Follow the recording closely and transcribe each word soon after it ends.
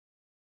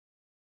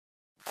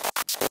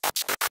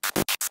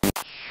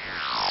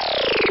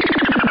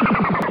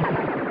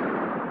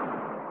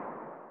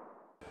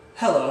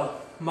Hello,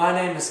 my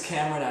name is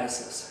Cameron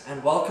Isis,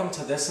 and welcome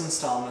to this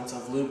installment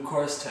of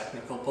Lubecore's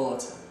Technical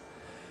Bulletin.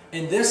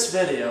 In this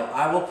video,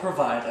 I will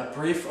provide a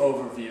brief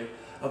overview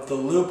of the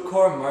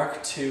Lubecore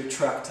Mark II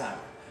truck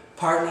timer,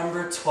 part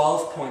number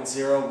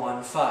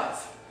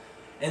 12.015.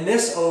 In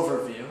this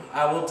overview,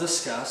 I will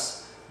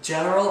discuss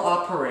general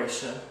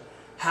operation,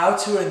 how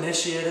to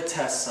initiate a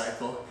test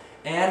cycle,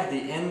 and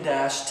the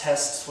in-dash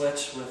test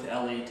switch with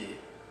LED.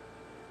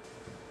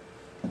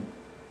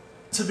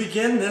 To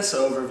begin this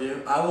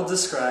overview, I will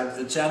describe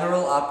the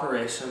general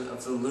operation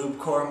of the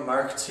Lubecore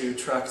Mark II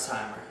truck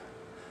timer.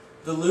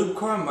 The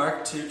Lubecore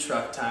Mark II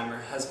truck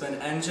timer has been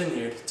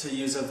engineered to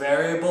use a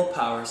variable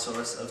power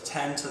source of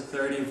 10 to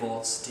 30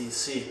 volts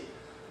DC.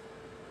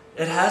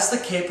 It has the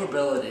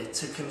capability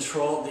to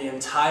control the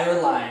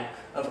entire line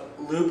of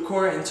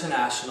Lubecore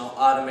International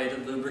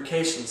automated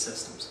lubrication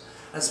systems,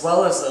 as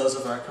well as those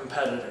of our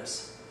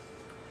competitors.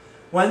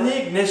 When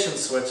the ignition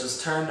switch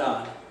is turned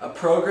on, a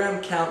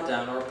program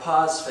countdown or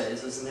pause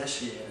phase is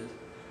initiated.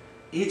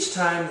 Each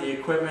time the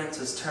equipment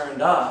is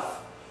turned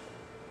off,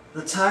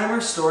 the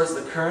timer stores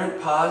the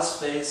current pause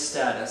phase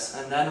status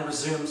and then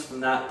resumes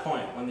from that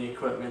point when the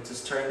equipment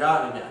is turned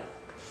on again.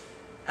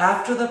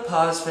 After the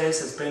pause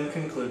phase has been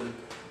concluded,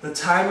 the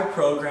timer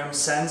program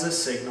sends a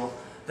signal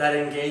that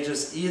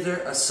engages either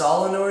a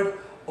solenoid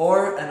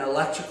or an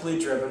electrically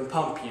driven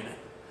pump unit.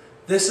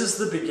 This is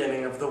the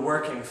beginning of the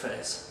working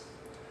phase.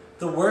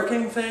 The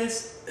working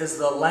phase is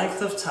the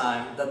length of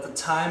time that the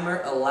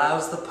timer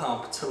allows the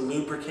pump to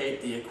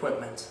lubricate the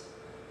equipment.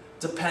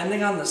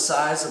 Depending on the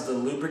size of the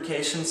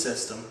lubrication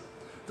system,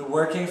 the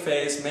working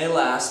phase may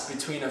last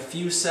between a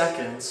few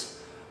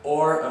seconds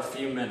or a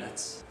few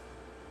minutes.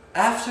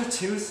 After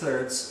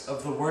 2/3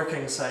 of the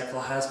working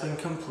cycle has been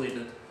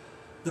completed,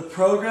 the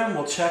program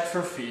will check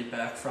for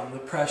feedback from the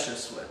pressure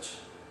switch.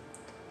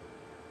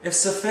 If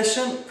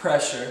sufficient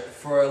pressure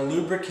for a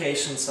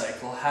lubrication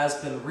cycle has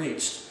been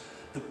reached,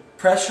 the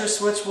pressure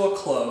switch will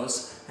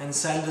close and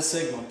send a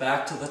signal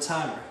back to the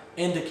timer,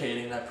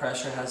 indicating that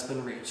pressure has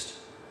been reached.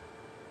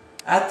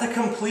 At the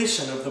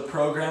completion of the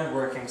programmed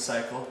working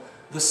cycle,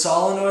 the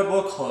solenoid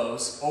will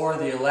close or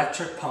the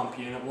electric pump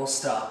unit will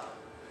stop.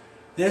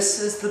 This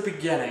is the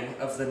beginning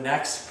of the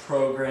next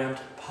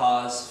programmed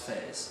pause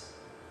phase.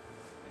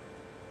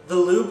 The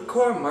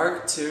Lubecore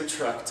Mark II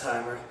truck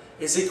timer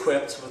is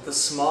equipped with a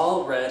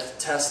small red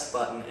test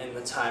button in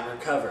the timer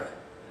cover.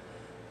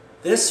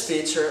 This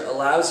feature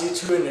allows you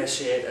to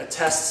initiate a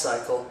test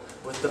cycle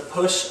with the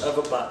push of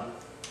a button.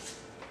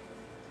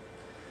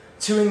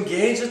 To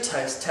engage a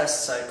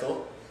test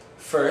cycle,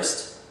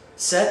 first,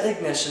 set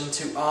ignition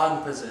to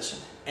on position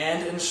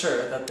and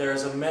ensure that there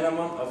is a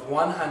minimum of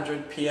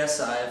 100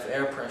 psi of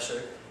air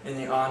pressure in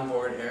the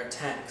onboard air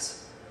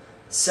tanks.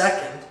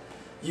 Second,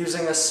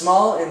 using a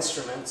small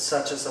instrument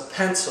such as a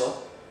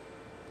pencil,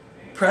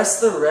 press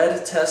the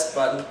red test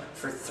button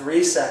for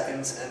 3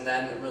 seconds and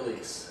then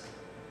release.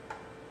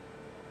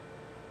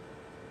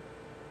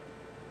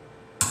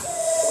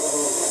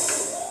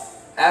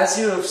 As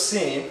you have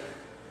seen,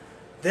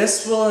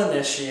 this will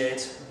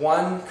initiate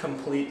one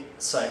complete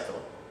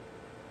cycle.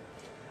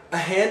 A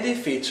handy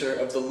feature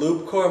of the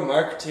Lubecore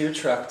Mark II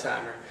truck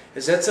timer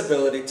is its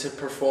ability to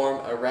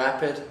perform a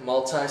rapid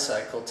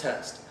multi-cycle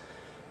test.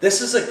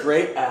 This is a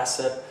great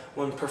asset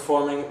when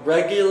performing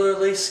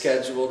regularly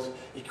scheduled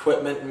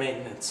equipment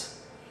maintenance.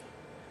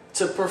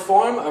 To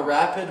perform a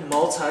rapid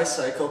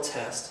multi-cycle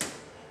test,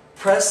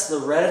 press the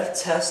red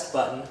test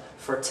button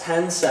for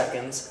 10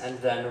 seconds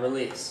and then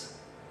release.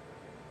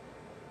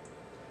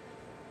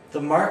 The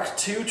Mark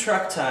II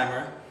truck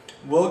timer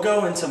will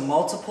go into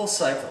multiple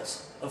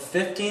cycles of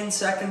 15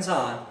 seconds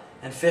on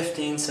and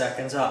 15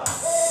 seconds off.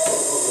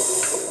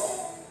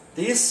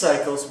 These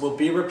cycles will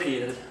be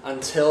repeated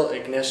until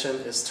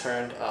ignition is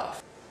turned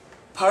off.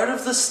 Part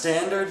of the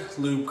standard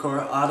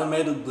Lubecore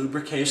automated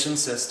lubrication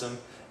system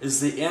is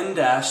the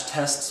in-dash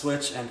test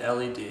switch and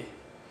LED.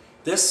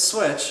 This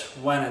switch,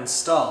 when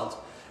installed,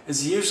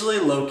 is usually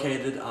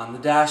located on the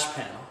dash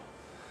panel.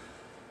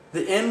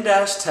 The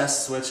in-dash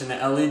test switch and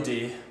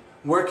LED,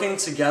 working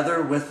together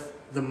with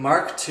the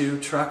Mark II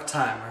truck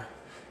timer,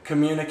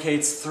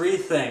 communicates 3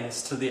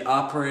 things to the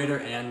operator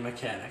and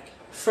mechanic.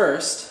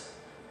 First,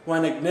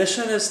 when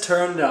ignition is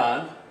turned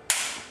on,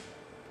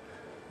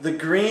 the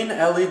green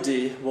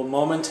LED will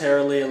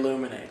momentarily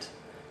illuminate,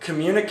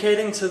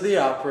 communicating to the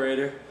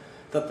operator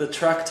that the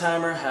truck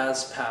timer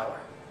has power.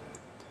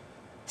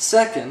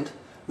 Second,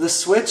 the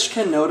switch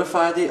can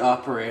notify the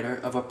operator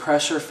of a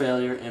pressure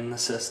failure in the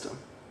system.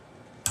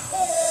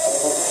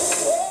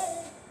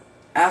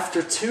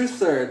 After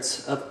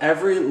 2/3 of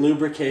every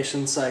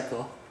lubrication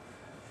cycle,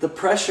 the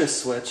pressure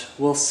switch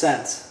will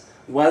sense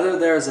whether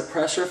there is a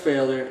pressure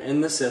failure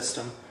in the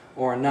system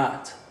or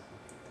not.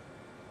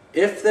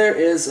 If there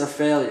is a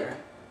failure,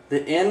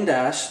 the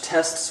in-dash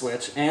test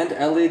switch and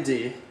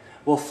LED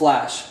will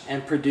flash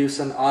and produce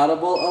an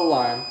audible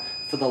alarm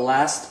for the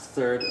last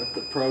third of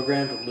the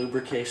programmed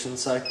lubrication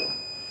cycle.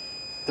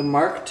 The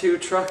Mark II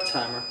truck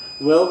timer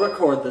will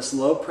record this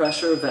low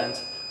pressure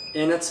event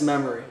in its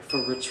memory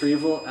for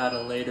retrieval at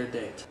a later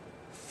date.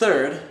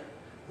 Third,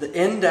 The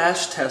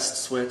in-dash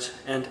test switch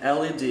and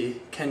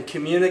LED can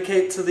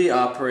communicate to the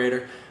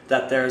operator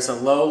that there is a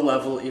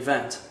low-level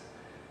event.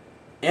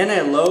 In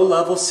a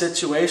low-level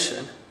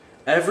situation,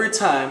 every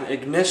time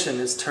ignition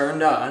is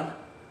turned on,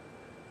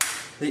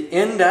 the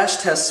in-dash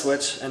test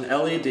switch and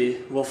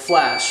LED will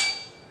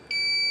flash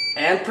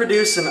and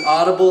produce an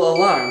audible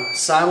alarm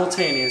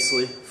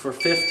simultaneously for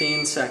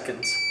 15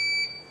 seconds.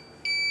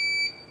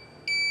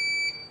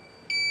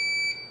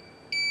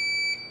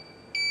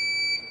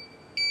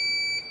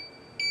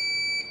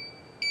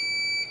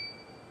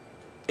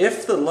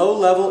 If the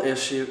low-level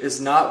issue is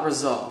not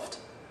resolved,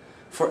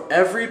 for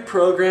every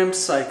programmed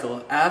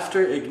cycle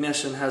after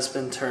ignition has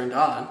been turned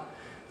on,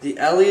 the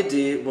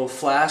LED will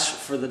flash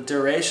for the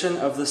duration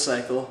of the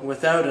cycle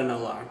without an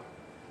alarm.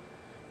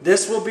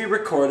 This will be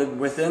recorded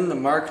within the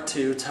Mark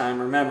II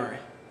timer memory.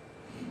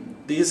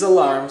 These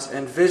alarms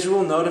and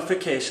visual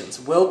notifications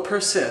will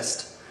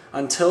persist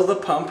until the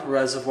pump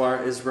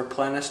reservoir is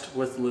replenished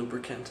with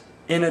lubricant.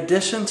 In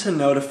addition to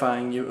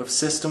notifying you of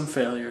system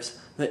failures,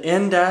 the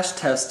in-dash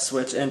test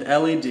switch and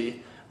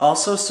LED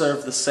also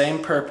serve the same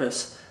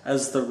purpose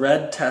as the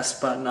red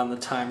test button on the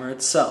timer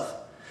itself,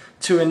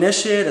 to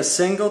initiate a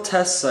single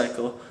test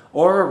cycle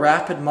or a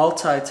rapid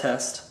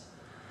multi-test.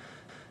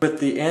 With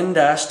the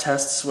in-dash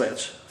test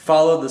switch,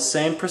 follow the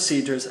same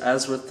procedures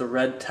as with the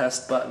red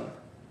test button.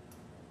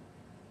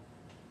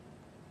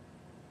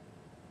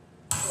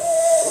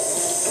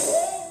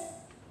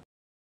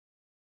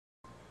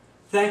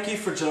 Thank you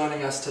for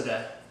joining us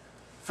today.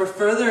 For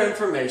further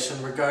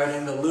information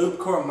regarding the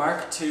Lubecore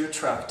Mark II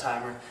truck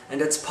timer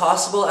and its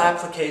possible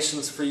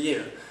applications for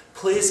you,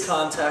 please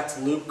contact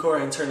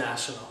Lubecore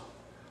International.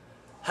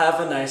 Have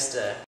a nice day.